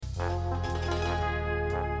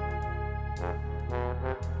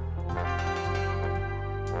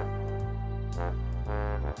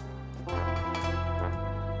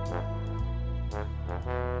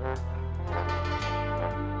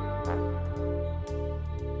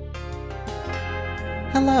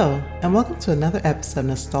Hello, and welcome to another episode of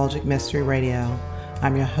Nostalgic Mystery Radio.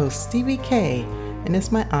 I'm your host, Stevie K, and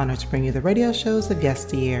it's my honor to bring you the radio shows of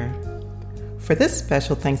yesteryear. For this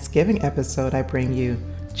special Thanksgiving episode, I bring you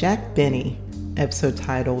Jack Benny, episode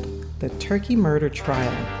titled The Turkey Murder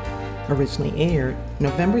Trial, originally aired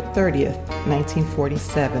November 30th,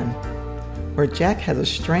 1947, where Jack has a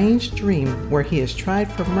strange dream where he is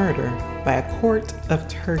tried for murder by a court of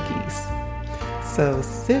turkeys. So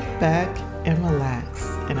sit back and relax,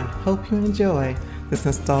 and I hope you enjoy this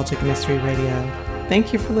Nostalgic Mystery Radio.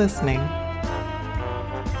 Thank you for listening.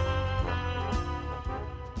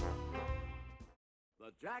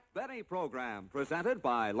 The Jack Benny Program, presented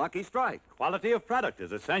by Lucky Strike. Quality of product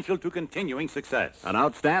is essential to continuing success. An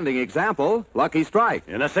outstanding example, Lucky Strike.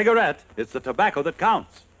 In a cigarette, it's the tobacco that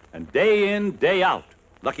counts. And day in, day out,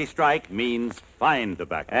 Lucky Strike means fine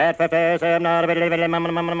tobacco. At 57,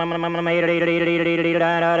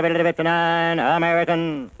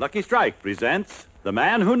 American. Lucky Strike presents The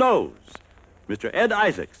Man Who Knows. Mr. Ed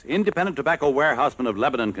Isaacs, independent tobacco warehouseman of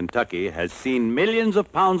Lebanon, Kentucky, has seen millions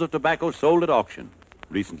of pounds of tobacco sold at auction.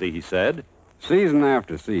 Recently, he said, "Season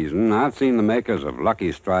after season, I've seen the makers of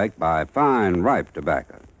Lucky Strike buy fine, ripe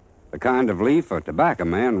tobacco, the kind of leaf a tobacco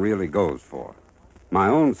man really goes for. My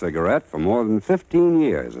own cigarette for more than 15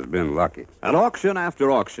 years has been Lucky's." At auction after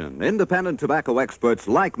auction, independent tobacco experts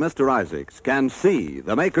like Mr. Isaacs can see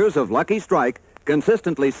the makers of Lucky Strike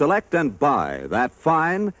consistently select and buy that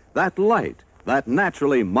fine, that light, that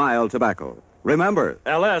naturally mild tobacco. Remember,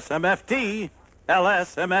 LSMFT,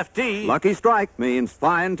 LSMFT. Lucky Strike means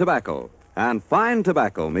fine tobacco, and fine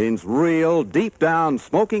tobacco means real, deep-down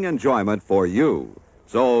smoking enjoyment for you.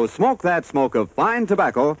 So smoke that smoke of fine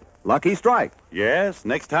tobacco, Lucky Strike. Yes,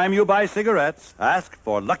 next time you buy cigarettes, ask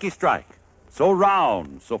for Lucky Strike. So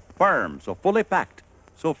round, so firm, so fully packed,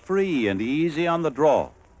 so free and easy on the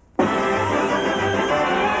draw.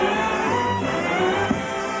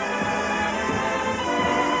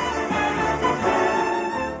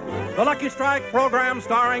 The Lucky Strike program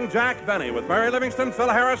starring Jack Benny with Mary Livingston, Phil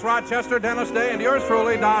Harris, Rochester, Dennis Day, and yours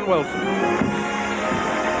truly, Don Wilson.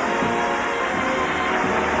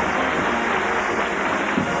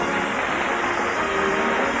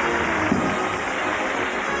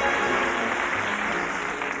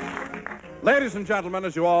 Ladies and gentlemen,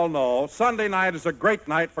 as you all know, Sunday night is a great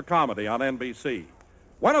night for comedy on NBC.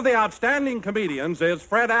 One of the outstanding comedians is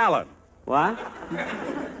Fred Allen. What?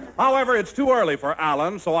 However, it's too early for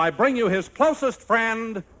Allen, so I bring you his closest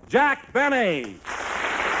friend, Jack Benny.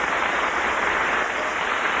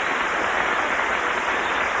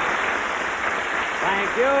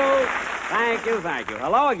 Thank you.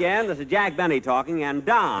 Hello again. This is Jack Benny talking, and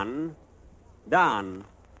Don,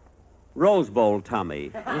 Rose Bowl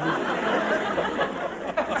tummy.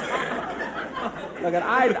 Look,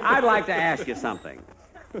 I'd like to ask you something.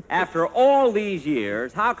 After all these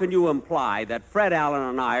years, how can you imply that Fred Allen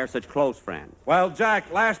and I are such close friends? Well,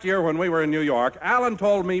 Jack, last year when we were in New York, Allen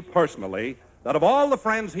told me personally that of all the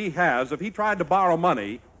friends he has, if he tried to borrow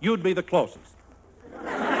money, you'd be the closest.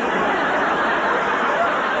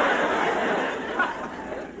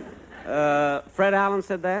 Fred Allen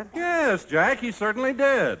said that? Yes, Jack, he certainly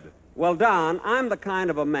did. Well, Don, I'm the kind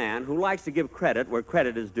of a man who likes to give credit where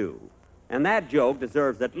credit is due. And that joke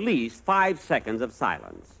deserves at least 5 seconds of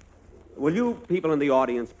silence. Will you people in the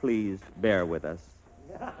audience please bear with us?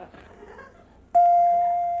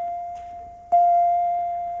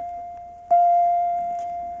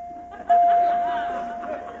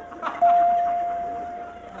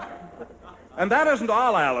 And that isn't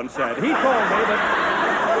all Allen said. He told me that...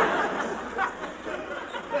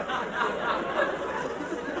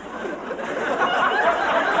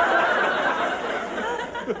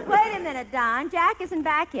 Wait a minute, Don. Jack isn't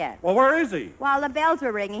back yet. Well, where is he? While the bells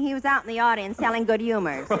were ringing, he was out in the audience selling good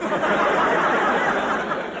humors.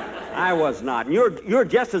 I was not. And you're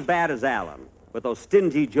just as bad as Allen with those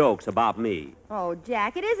stingy jokes about me. Oh,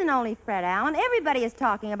 Jack, it isn't only Fred Allen. Everybody is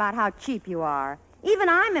talking about how cheap you are. Even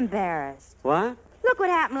I'm embarrassed. What? Look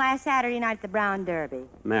what happened last Saturday night at the Brown Derby.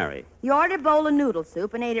 Mary. You ordered a bowl of noodle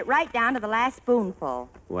soup and ate it right down to the last spoonful.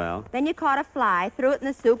 Well? Then you caught a fly, threw it in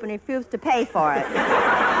the soup, and refused to pay for it.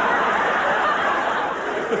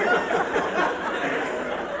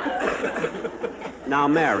 Now,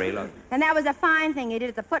 Mary, look. And that was a fine thing you did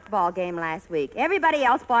at the football game last week. Everybody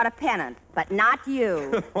else bought a pennant, but not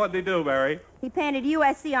you. What'd he do, Mary? He painted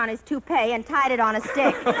USC on his toupee and tied it on a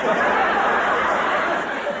stick.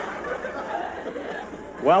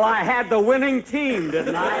 Well, I had the winning team,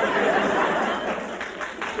 didn't I?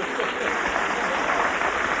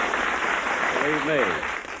 Believe me.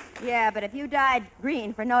 Yeah, but if you dyed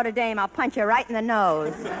green for Notre Dame, I'll punch you right in the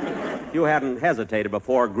nose. If you hadn't hesitated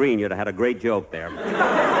before Green, you'd have had a great joke there.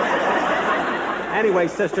 Anyway,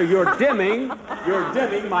 sister, you're dimming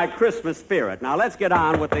my Christmas spirit. Now, let's get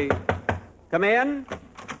on with the... Come in.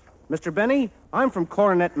 Mr. Benny, I'm from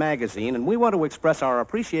Coronet Magazine, and we want to express our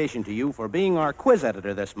appreciation to you for being our quiz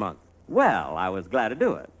editor this month. Well, I was glad to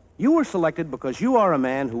do it. You were selected because you are a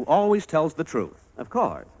man who always tells the truth. Of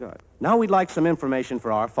course. Good. Now we'd like some information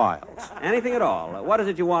for our files. Anything at all. What is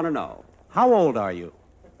it you want to know? How old are you?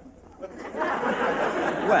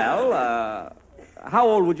 Well, how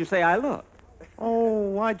old would you say I look?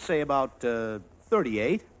 Oh, I'd say about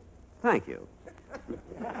 38. Thank you.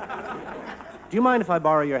 Do you mind if I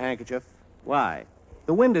borrow your handkerchief? Why?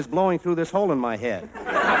 The wind is blowing through this hole in my head.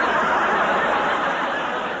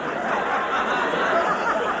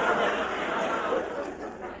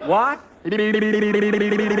 What? Get out of here!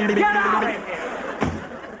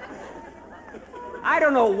 I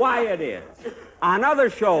don't know why it is. On other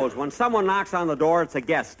shows, when someone knocks on the door, it's a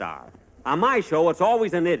guest star. On my show, it's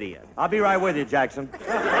always an idiot. I'll be right with you, Jackson.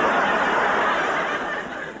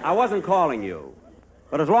 I wasn't calling you.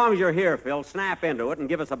 But as long as you're here, Phil, snap into it and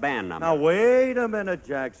give us a band number. Now, wait a minute,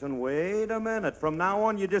 Jackson. Wait a minute. From now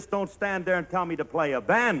on, you just don't stand there and tell me to play a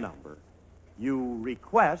band number. You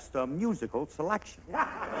request a musical selection.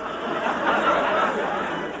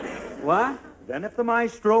 What? Then if the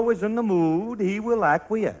maestro is in the mood, he will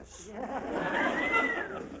acquiesce.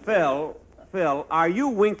 Phil, are you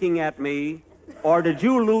winking at me, or did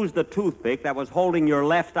you lose the toothpick that was holding your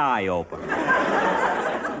left eye open?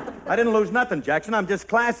 I didn't lose nothing, Jackson. I'm just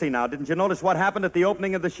classy now. Didn't you notice what happened at the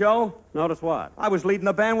opening of the show? Notice what? I was leading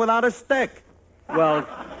the band without a stick. Well,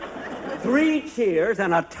 3 cheers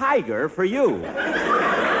and a tiger for you.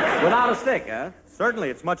 Without a stick, huh? Certainly,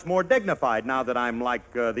 it's much more dignified now that I'm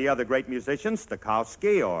like the other great musicians,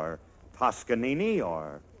 Stokowski or Toscanini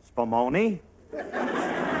or Spumoni.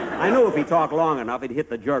 I knew if he talked long enough, he'd hit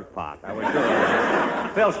the jerk pot. I was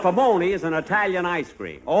sure. Phil, Spumoni is an Italian ice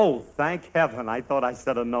cream. Oh, thank heaven. I thought I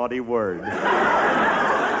said a naughty word.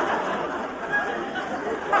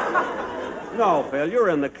 No, Phil, you're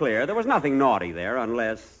in the clear. There was nothing naughty there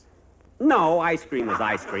unless... No, ice cream is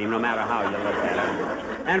ice cream, no matter how you look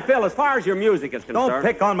at it. And, Phil, as far as your music is concerned... Don't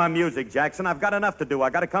pick on my music, Jackson. I've got enough to do.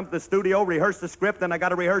 I got to come to the studio, rehearse the script, then I got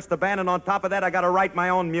to rehearse the band, and on top of that, I got to write my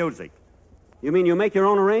own music. You mean you make your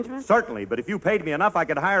own arrangements? Certainly, but if you paid me enough, I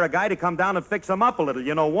could hire a guy to come down and fix them up a little.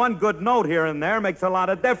 You know, one good note here and there makes a lot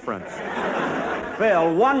of difference.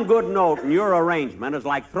 Phil, one good note in your arrangement is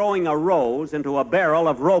like throwing a rose into a barrel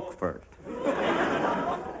of Roquefort.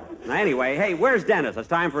 Now, anyway, hey, where's Dennis? It's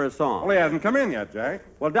time for his song. Well, he hasn't come in yet, Jack.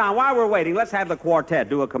 Well, Don, while we're waiting, let's have the quartet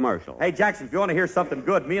do a commercial. Hey, Jackson, if you want to hear something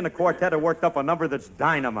good, me and the quartet have worked up a number that's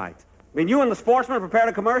dynamite. I mean, you and the sportsman prepared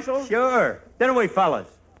a commercial? Sure. Didn't we,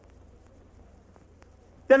 fellas?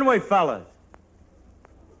 Didn't we, fellas?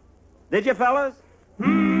 Did you, fellas? You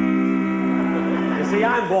see,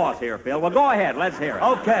 I'm boss here, Phil. Well, go ahead. Let's hear it.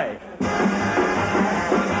 Okay.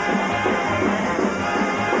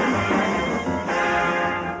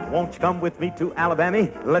 Won't you come with me to Alabama?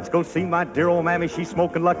 Let's go see my dear old mammy. She's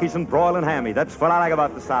smoking Luckies and broiling hammy. That's what I like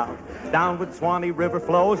about the South. Down where the Swanee River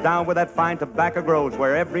flows, down where that fine tobacco grows,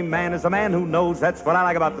 where every man is a man who knows. That's what I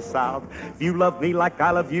like about the South. If you love me like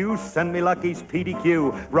I love you, send me Lucky's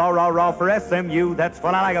PDQ. Raw, raw, raw for SMU. That's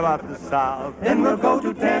what I like about the South. Then we'll go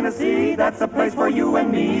to Tennessee. That's the place for you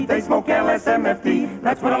and me. They smoke LSMFT.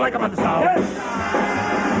 That's what I like about the South.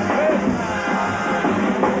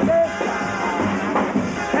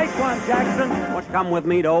 Jackson, won't you come with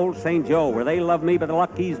me to Old St. Joe, where they love me but the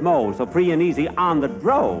Lucky's Mo, so free and easy on the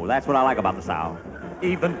dro. That's what I like about the South.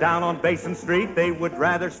 Even down on Basin Street, they would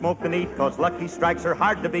rather smoke than eat, 'cause Lucky Strikes are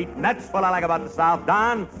hard to beat, and that's what I like about the South.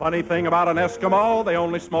 Don? Funny thing about an Eskimo, they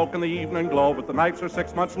only smoke in the evening glow, but the nights are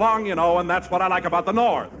 6 months long, you know, and that's what I like about the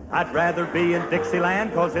North. I'd rather be in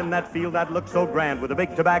Dixieland, 'cause in that field I'd look so grand, with a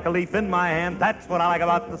big tobacco leaf in my hand. That's what I like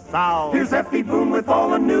about the South. Here's F.B. Boone with all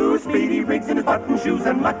the news, Speedy Riggs in his button shoes,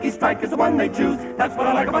 and Lucky Strike is the one they choose. That's what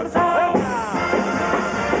I like about the South.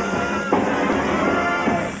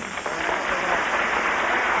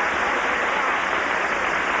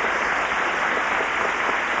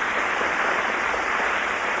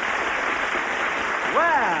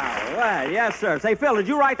 Well, yes, sir. Say, Phil, did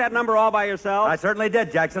you write that number all by yourself? I certainly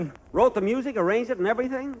did, Jackson. Wrote the music, arranged it, and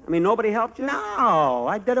everything? I mean, nobody helped you? No,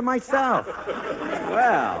 I did it myself.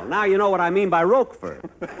 Well, now you know what I mean by Roquefort.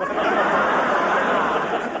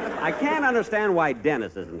 I can't understand why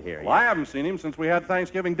Dennis isn't here. Well, I haven't seen him since we had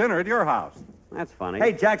Thanksgiving dinner at your house. That's funny.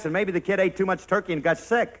 Hey, Jackson, maybe the kid ate too much turkey and got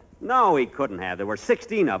sick. No, he couldn't have. There were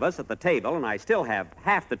 16 of us at the table, and I still have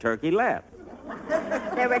half the turkey left.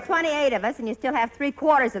 There were 28 of us, and you still have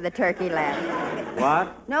 3/4 of the turkey left.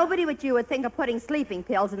 What? Nobody but you would think of putting sleeping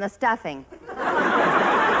pills in the stuffing.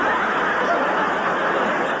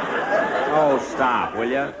 Oh, stop, will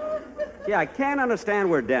you? Gee, I can't understand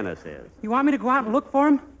where Dennis is. You want me to go out and look for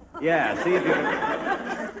him? Yeah, see if you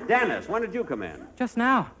can... Dennis, when did you come in? Just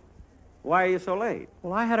now. Why are you so late?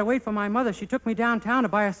 Well, I had to wait for my mother. She took me downtown to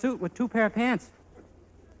buy a suit with 2 pair of pants.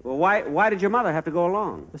 Well, why did your mother have to go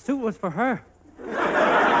along? The suit was for her.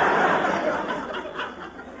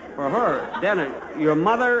 For her? Dennis, your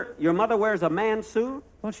mother wears a man's suit?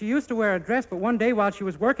 Well, she used to wear a dress, but one day while she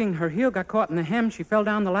was working, her heel got caught in the hem. She fell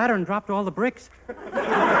down the ladder and dropped all the bricks.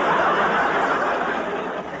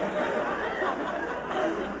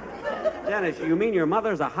 Dennis, you mean your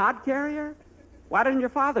mother's a hod carrier? Why didn't your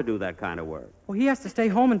father do that kind of work? Well, he has to stay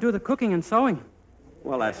home and do the cooking and sewing.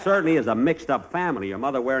 Well, that certainly is a mixed-up family. Your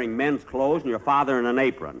mother wearing men's clothes and your father in an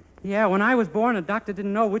apron. Yeah, when I was born, a doctor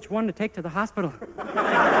didn't know which one to take to the hospital.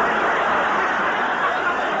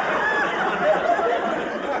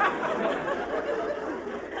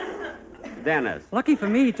 Dennis. Lucky for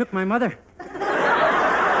me, he took my mother.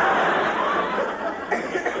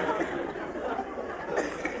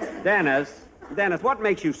 Dennis, what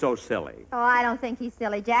makes you so silly? Oh, I don't think he's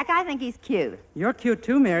silly, Jack. I think he's cute. You're cute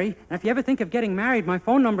too, Mary. And if you ever think of getting married, my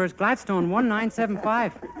phone number is Gladstone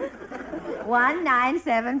 1975.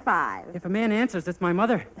 1975. If a man answers, it's my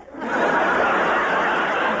mother.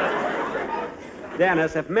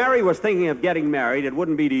 Dennis, if Mary was thinking of getting married, it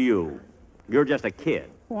wouldn't be to you. You're just a kid.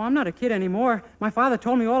 Oh, I'm not a kid anymore. My father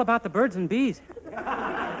told me all about the birds and bees.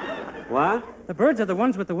 What? The birds are the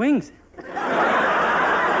ones with the wings.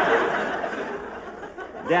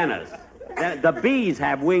 Dennis, the bees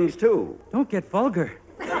have wings, too. Don't get vulgar.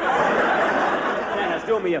 Dennis,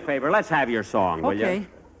 do me a favor. Let's have your song, will you? Okay.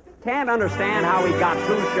 Can't understand how he got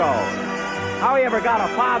 2 shows. How he ever got a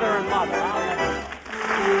father and mother.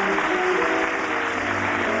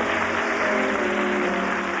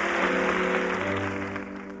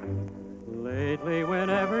 Lately,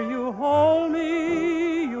 whenever you hold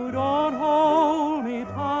me, you don't hold me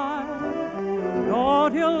tight.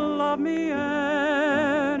 Don't you love me anymore?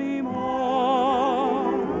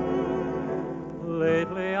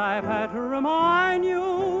 Lately, I've had to remind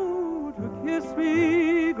you to kiss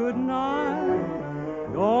me goodnight.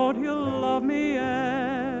 Don't you love me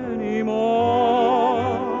anymore?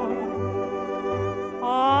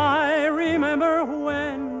 I remember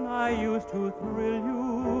when I used to thrill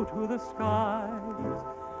you to the skies.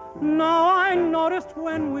 Now I noticed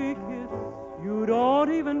when we kiss, you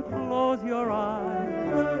don't even close your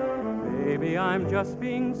eyes. Maybe I'm just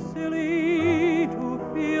being silly to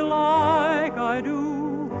feel like I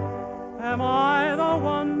do. Am I the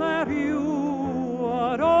one that you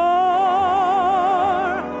adore?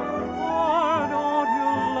 Or don't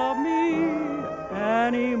you love me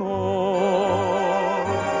anymore?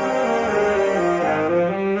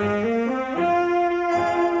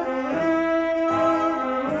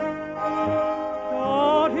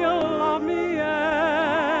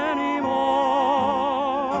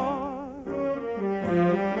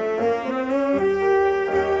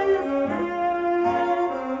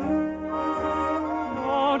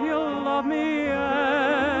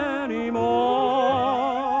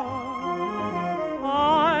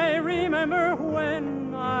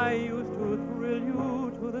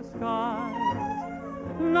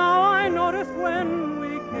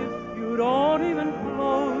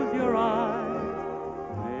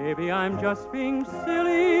 Maybe I'm just being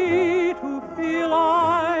silly to feel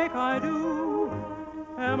like I do.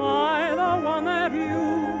 Am I the one that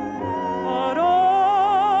you adore?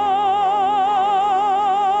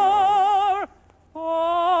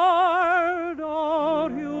 Or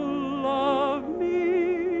don't you love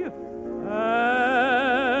me anymore?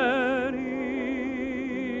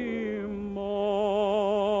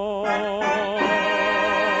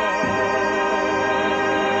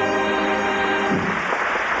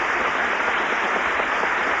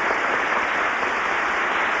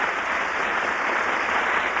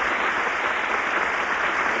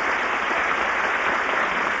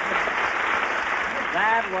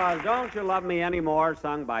 Don't You Love Me Anymore,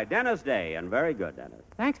 sung by Dennis Day, and very good, Dennis.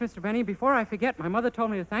 Thanks, Mr. Benny. Before I forget, my mother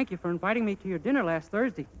told me to thank you for inviting me to your dinner last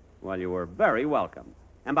Thursday. Well, you were very welcome.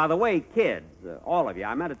 And by the way, kids, all of you,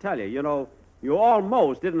 I meant to tell you, you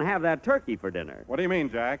almost didn't have that turkey for dinner. What do you mean,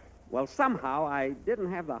 Jack? Well, somehow I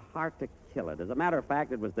didn't have the heart to kill it. As a matter of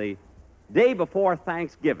fact, it was the day before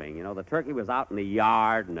Thanksgiving. You know, the turkey was out in the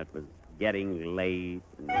yard, and it was getting late.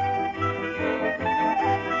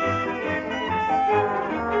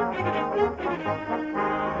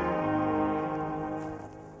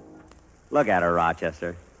 Look at her,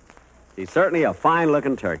 Rochester. She's certainly a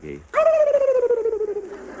fine-looking turkey.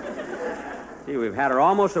 Gee, we've had her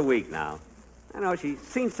almost a week now. I know, she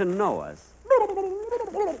seems to know us.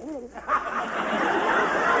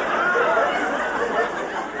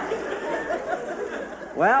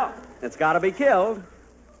 Well, it's got to be killed.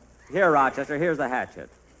 Here, Rochester, here's the hatchet.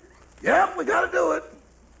 Yep, we got to do it.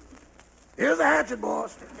 Here's the hatchet,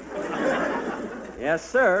 boss. Yes,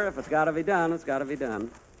 sir. If it's got to be done, it's got to be done.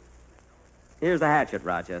 Here's the hatchet,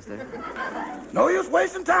 Rochester. No use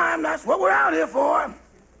wasting time. That's what we're out here for.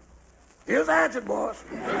 Here's the hatchet, boss.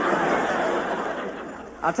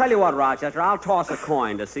 I'll tell you what, Rochester. I'll toss a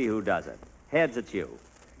coin to see who does it. Heads, it's you.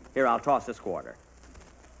 Here, I'll toss this quarter.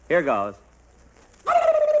 Here goes.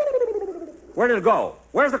 Where did it go?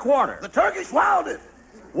 Where's the quarter? The turkey swallowed it.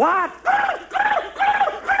 What?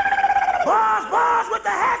 Boss, with the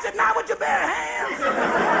hatchet, not with your bare hands.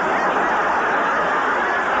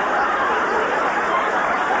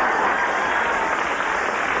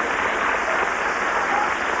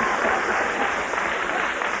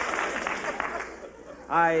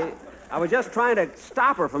 I was just trying to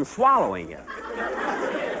stop her from swallowing it.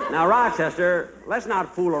 Now, Rochester, let's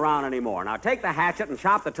not fool around anymore. Now, take the hatchet and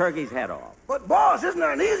chop the turkey's head off. But, boss, isn't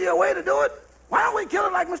there an easier way to do it? Why don't we kill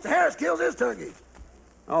it like Mr. Harris kills his turkey?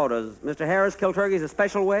 Oh, does Mr. Harris kill turkeys a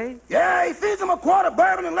special way? Yeah, he feeds them a quart of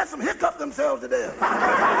bourbon and lets them hiccup themselves to death.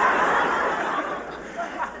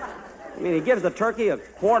 You mean he gives the turkey a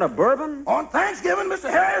quart of bourbon? On Thanksgiving, Mr.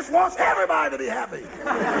 Harris wants everybody to be happy.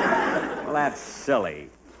 Well, that's silly.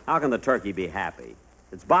 How can the turkey be happy?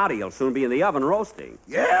 Its body will soon be in the oven roasting.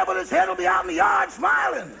 Yeah, but his head will be out in the yard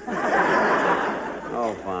smiling.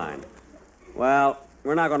 Oh, fine. Well,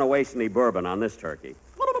 we're not going to waste any bourbon on this turkey.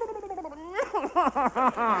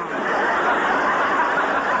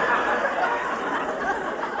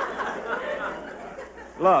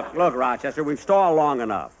 Look, Rochester, we've stalled long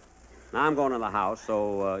enough. Now I'm going to the house,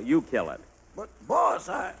 so you kill it. But, boss,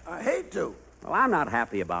 I hate to. Well, I'm not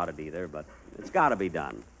happy about it either, but it's got to be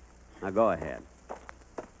done. Now go ahead.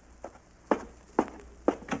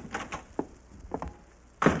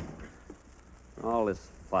 All this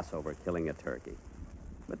fuss over killing a turkey.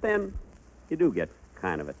 But then you do get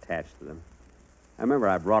kind of attached to them. I remember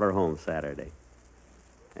I brought her home Saturday,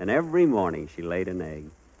 and every morning she laid an egg.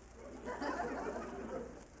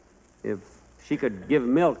 If she could give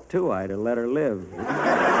milk, too, I'd have let her live.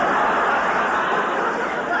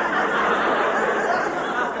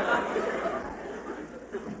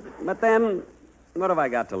 But then, what have I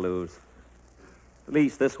got to lose? At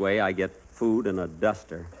least this way I get food and a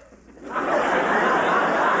duster.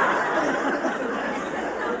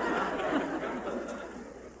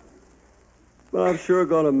 But I'm sure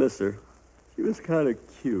gonna miss her. She was kind of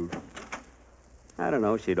cute. I don't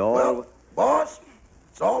know, she'd all... Well, boss,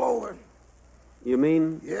 it's all over. You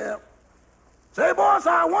mean? Yeah. Say, boss,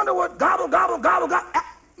 I wonder what gobble, gobble, gobble, gobble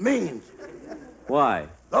means. Why?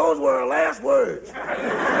 Those were her last words.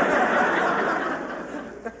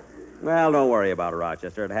 Well, don't worry about it,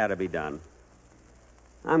 Rochester. It had to be done.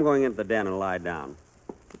 I'm going into the den and lie down.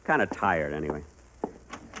 I'm kind of tired, anyway.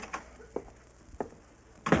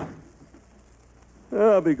 Oh,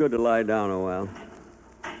 it'll be good to lie down a while.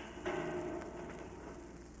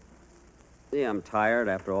 See, I'm tired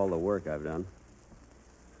after all the work I've done.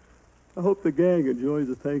 I hope the gang enjoys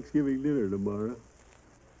the Thanksgiving dinner tomorrow.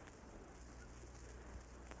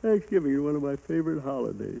 Thanksgiving is one of my favorite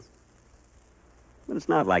holidays. But it's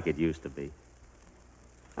not like it used to be.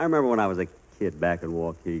 I remember when I was a kid back in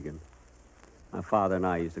Waukegan. My father and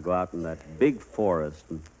I used to go out in that big forest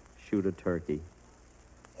and shoot a turkey.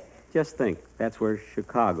 Just think, that's where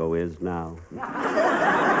Chicago is now.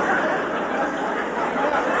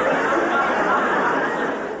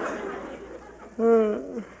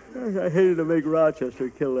 I hated to make Rochester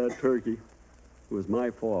kill that turkey. It was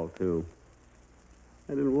my fault, too.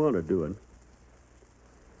 I didn't want to do it.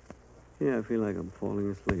 Yeah, I feel like I'm falling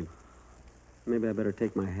asleep. Maybe I better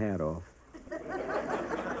take my hat off. I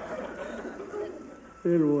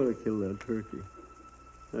didn't want to kill that turkey.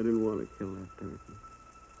 I didn't want to kill that turkey.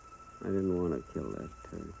 I didn't want to kill that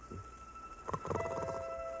turkey.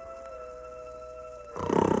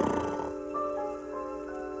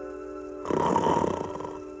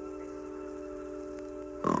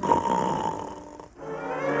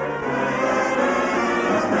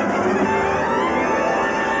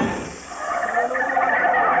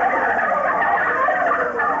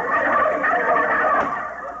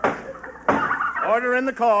 Order in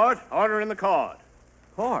the court. Order in the court.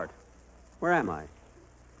 Court? Where am I?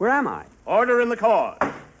 Where am I? Order in the court.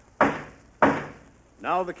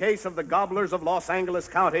 Now the case of the Gobblers of Los Angeles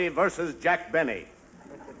County versus Jack Benny.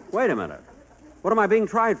 Wait a minute. What am I being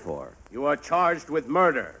tried for? You are charged with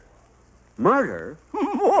murder. Murder?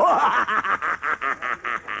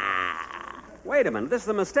 Wait a minute. This is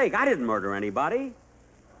a mistake. I didn't murder anybody.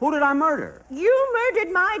 Who did I murder? You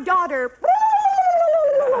murdered my daughter.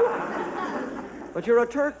 But you're a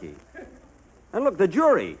turkey. And look, the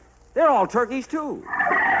jury. They're all turkeys, too.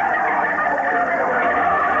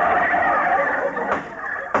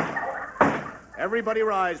 Everybody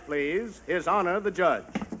rise, please. His Honor, the judge.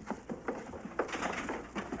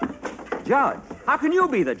 Judge? How can you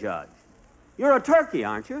be the judge? You're a turkey,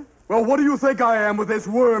 aren't you? Well, what do you think I am with this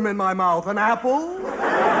worm in my mouth? An apple?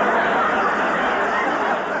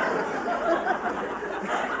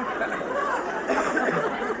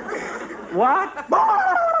 What?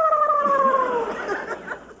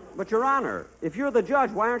 But, Your Honor, if you're the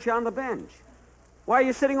judge, why aren't you on the bench? Why are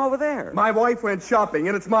you sitting over there? My wife went shopping,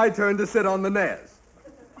 and it's my turn to sit on the nest.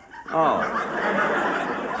 Oh.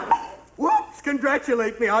 Whoops!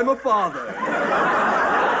 Congratulate me. I'm a father.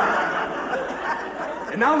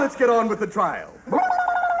 And now let's get on with the trial.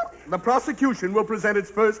 The prosecution will present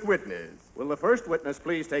its first witness. Will the first witness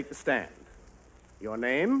please take the stand? Your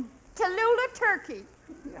name? Tallulah Turkey.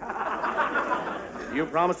 You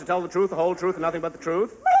promise to tell the truth, the whole truth, and nothing but the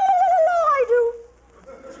truth? I do.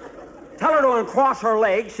 Tell her to uncross her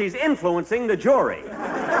legs. She's influencing the jury.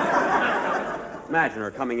 Imagine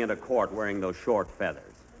her coming into court wearing those short feathers.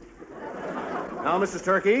 Now, Mrs.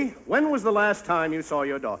 Turkey, when was the last time you saw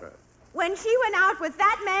your daughter? When she went out with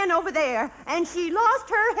that man over there, and she lost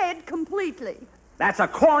her head completely. That's a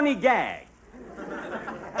corny gag.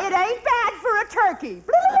 It ain't bad for a turkey.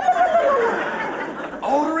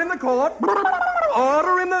 Order in the court.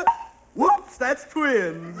 Order in the... Whoops, that's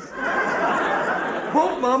twins.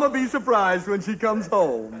 Won't Mama be surprised when she comes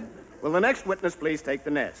home? Will the next witness please take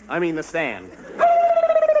the stand?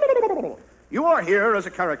 You are here as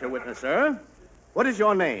a character witness, sir. What is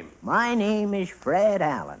your name? My name is Fred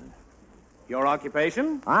Allen. Your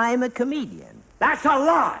occupation? I'm a comedian. That's a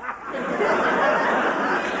lie.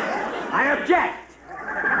 I object.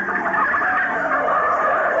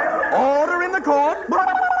 Order in the court.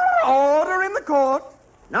 Order in the court.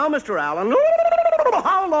 Now, Mr. Allen,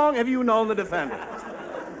 how long have you known the defendant?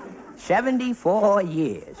 74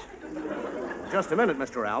 years. Just a minute,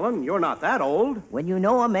 Mr. Allen. You're not that old. When you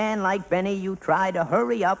know a man like Benny, you try to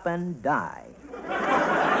hurry up and die.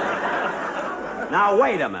 Now,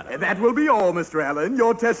 wait a minute. That will be all, Mr. Allen.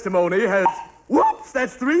 Your testimony has... Whoops!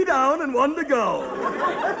 That's 3 down and 1 to go.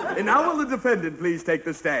 And now will the defendant please take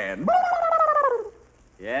the stand?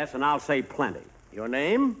 Yes, and I'll say plenty. Your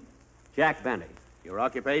name? Jack Benny. Your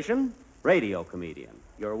occupation? Radio comedian.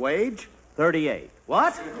 Your wage? 38.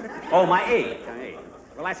 What? Oh, my age.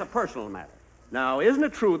 Well, that's a personal matter. Now, isn't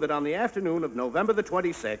it true that on the afternoon of November the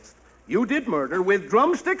 26th, you did murder with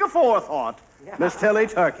drumstick aforethought Miss Tilly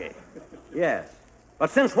Turkey? Yes. But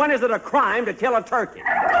since when is it a crime to kill a turkey?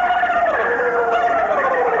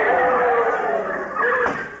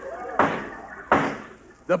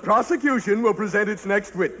 The prosecution will present its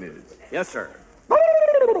next witness. Yes, sir.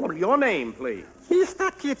 Your name, please. Mr.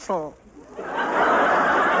 Kitzel.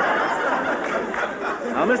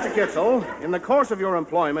 Now, Mr. Kitzel, in the course of your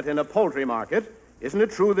employment in a poultry market, isn't it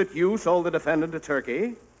true that you sold the defendant a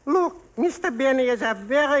turkey? Look, Mr. Benny is a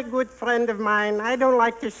very good friend of mine. I don't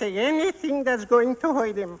like to say anything that's going to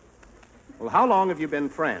hurt him. Well, how long have you been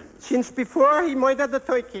friends? Since before he murdered the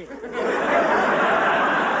turkey.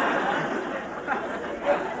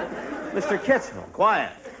 Mr. Kitzel.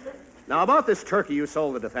 Quiet. Now, about this turkey you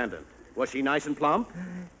sold the defendant. Was she nice and plump?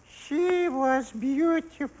 She was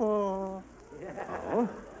beautiful. Oh?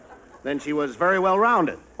 Then she was very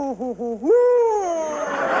well-rounded.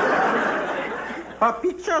 Her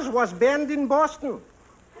pictures was banned in Boston.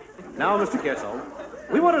 Now, Mr. Kitzel,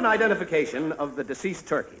 we want an identification of the deceased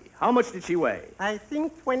turkey. How much did she weigh? I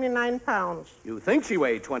think 29 pounds. You think she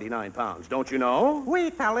weighed 29 pounds, don't you know?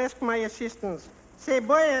 Wait, I'll ask my assistants. Say,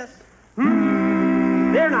 boys.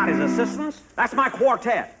 They're not his assistants. That's my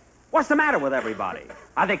quartet. What's the matter with everybody?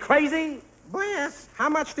 Are they crazy? Boys, how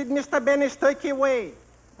much did Mr. Benny's turkey weigh?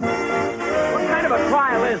 What kind of a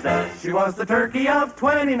trial is this? She was the turkey of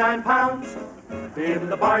 29 pounds. In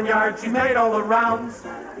the barnyard she made all the rounds.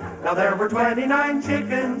 Now there were 29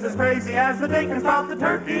 chickens as crazy as the Dickens about the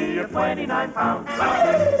turkey of 29 pounds.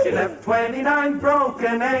 She left 29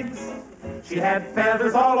 broken eggs. She had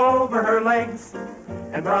feathers all over her legs.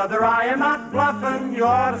 And brother, I am not bluffing. You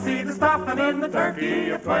ought to see the stuffing in the turkey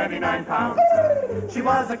of 29 pounds. She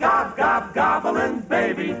was a gobbling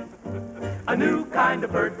baby, a new kind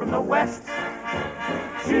of bird from the west.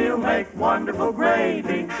 She'll make wonderful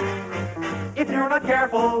gravy If you're not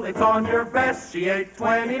careful, it's on your breast. She ate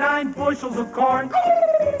 29 bushels of corn.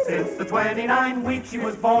 Since the 29 weeks she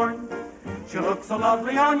was born. She looks so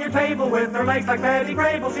lovely on your table with her legs like Betty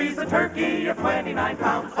Grable. She's the turkey of 29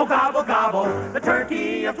 pounds. Oh, gobble, gobble, the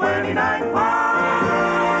turkey of 29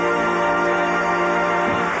 pounds.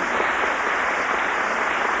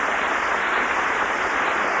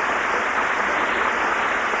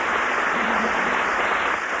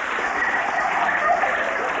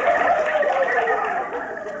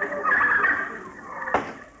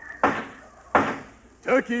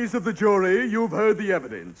 Turkeys of the jury, you've heard the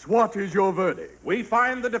evidence. What is your verdict? We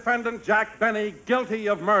find the defendant, Jack Benny, guilty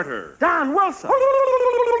of murder. Don Wilson!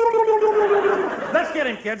 Let's get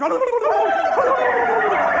him, kids. Get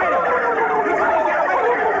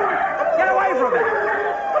away from me!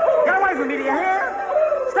 Get away from me, do you hear?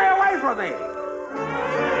 Stay away from me!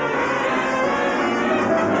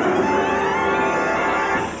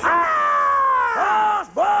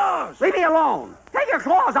 Boss! Leave me alone! Take your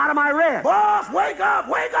claws out of my wrist! Boss, wake up!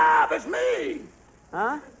 Wake up! It's me!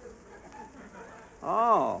 Huh?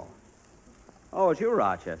 Oh. Oh, it's you,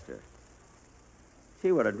 Rochester.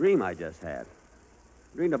 See what a dream I just had.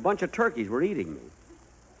 Dreamed a bunch of turkeys were eating me.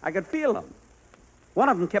 I could feel them. One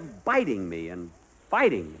of them kept biting me and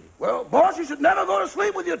biting me. Well, boss, you should never go to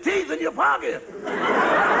sleep with your teeth in your pocket.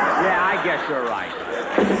 Yeah, I guess you're right.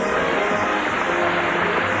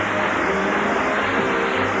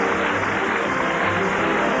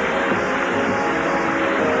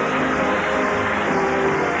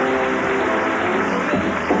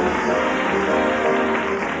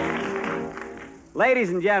 Ladies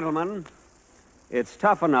and gentlemen, it's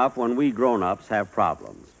tough enough when we grown-ups have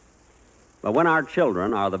problems. But when our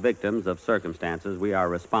children are the victims of circumstances we are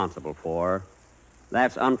responsible for,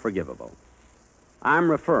 that's unforgivable.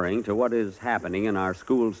 I'm referring to what is happening in our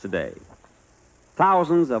schools today.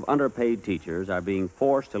 Thousands of underpaid teachers are being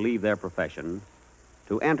forced to leave their profession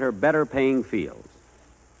to enter better-paying fields.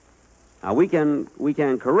 Now, we can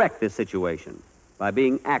correct this situation by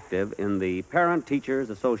being active in the Parent Teachers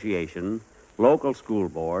Association, local school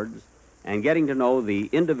boards, and getting to know the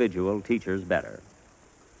individual teachers better.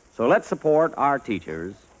 So let's support our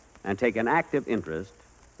teachers and take an active interest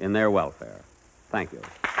in their welfare. Thank you.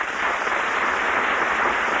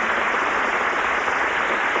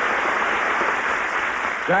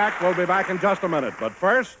 Jack will be back in just a minute, but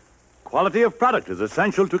first... Quality of product is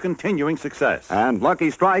essential to continuing success. And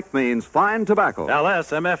Lucky Strike means fine tobacco.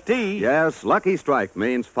 LSMFT. Yes, Lucky Strike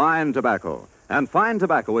means fine tobacco. And fine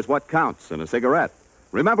tobacco is what counts in a cigarette.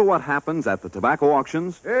 Remember what happens at the tobacco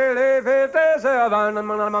auctions? Season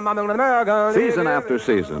after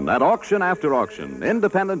season, at auction after auction,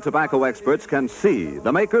 independent tobacco experts can see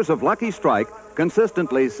the makers of Lucky Strike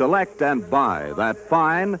consistently select and buy that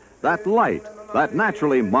fine, that light, that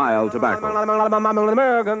naturally mild tobacco.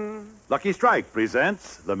 Lucky Strike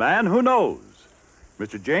presents The Man Who Knows.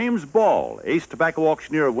 Mr. James Ball, ace tobacco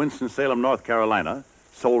auctioneer of Winston-Salem, North Carolina,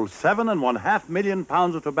 sold 7.5 million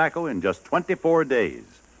pounds of tobacco in just 24 days.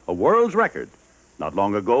 A world's record. Not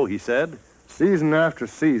long ago, he said, season after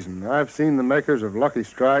season, I've seen the makers of Lucky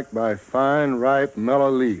Strike buy fine, ripe,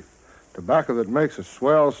 mellow leaf, tobacco that makes a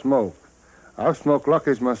swell smoke. I've smoked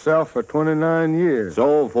Lucky's myself for 29 years.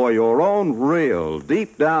 So for your own real,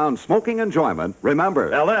 deep-down smoking enjoyment,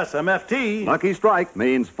 remember... LSMFT. Lucky Strike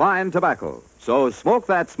means fine tobacco. So smoke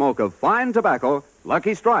that smoke of fine tobacco,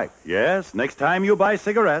 Lucky Strike. Yes, next time you buy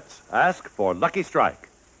cigarettes, ask for Lucky Strike.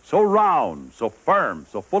 So round, so firm,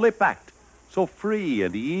 so fully packed, so free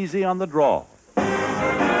and easy on the draw.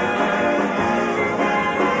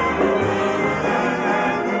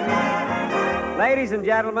 Ladies and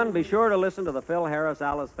gentlemen, be sure to listen to the Phil Harris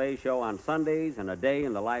Alice Faye Show on Sundays and A Day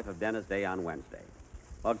in the Life of Dennis Day on Wednesday.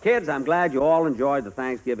 Well, kids, I'm glad you all enjoyed the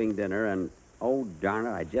Thanksgiving dinner, and, oh, darn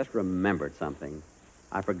it, I just remembered something.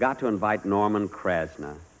 I forgot to invite Norman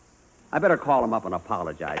Krasna. I better call him up and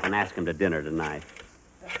apologize and ask him to dinner tonight.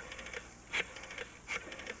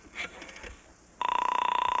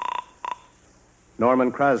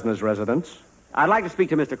 Norman Krasna's residence. I'd like to speak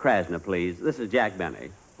to Mr. Krasna, please. This is Jack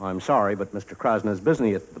Benny. I'm sorry, but Mr. Krasna's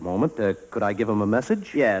busy at the moment. Could I give him a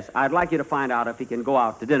message? Yes, I'd like you to find out if he can go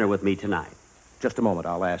out to dinner with me tonight. Just a moment,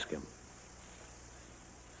 I'll ask him.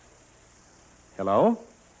 Hello?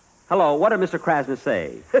 Hello, what did Mr. Krasna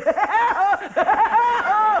say?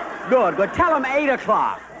 Good. Tell him 8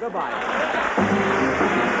 o'clock. Goodbye.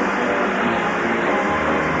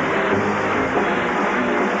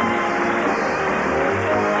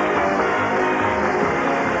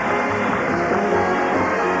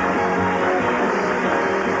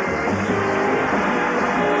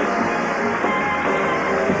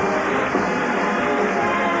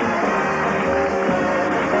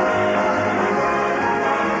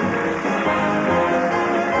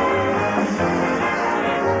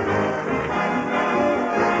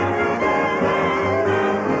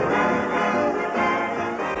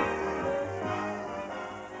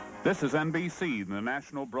 This is NBC, the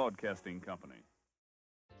National Broadcasting Company.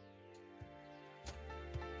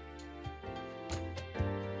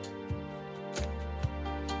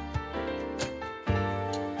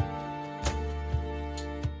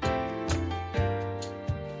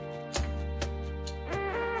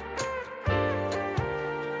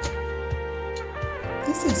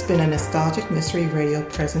 This has been a Nostalgic Mystery Radio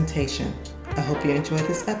presentation. I hope you enjoyed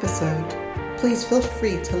this episode. Please feel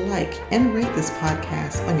free to like and rate this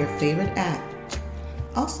podcast on your favorite app.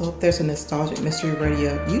 Also, there's a Nostalgic Mystery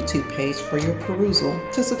Radio YouTube page for your perusal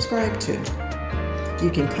to subscribe to.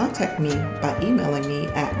 You can contact me by emailing me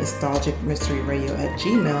at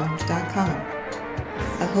nostalgicmysteryradio@gmail.com.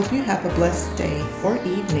 I hope you have a blessed day or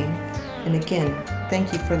evening. And again,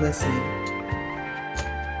 thank you for listening.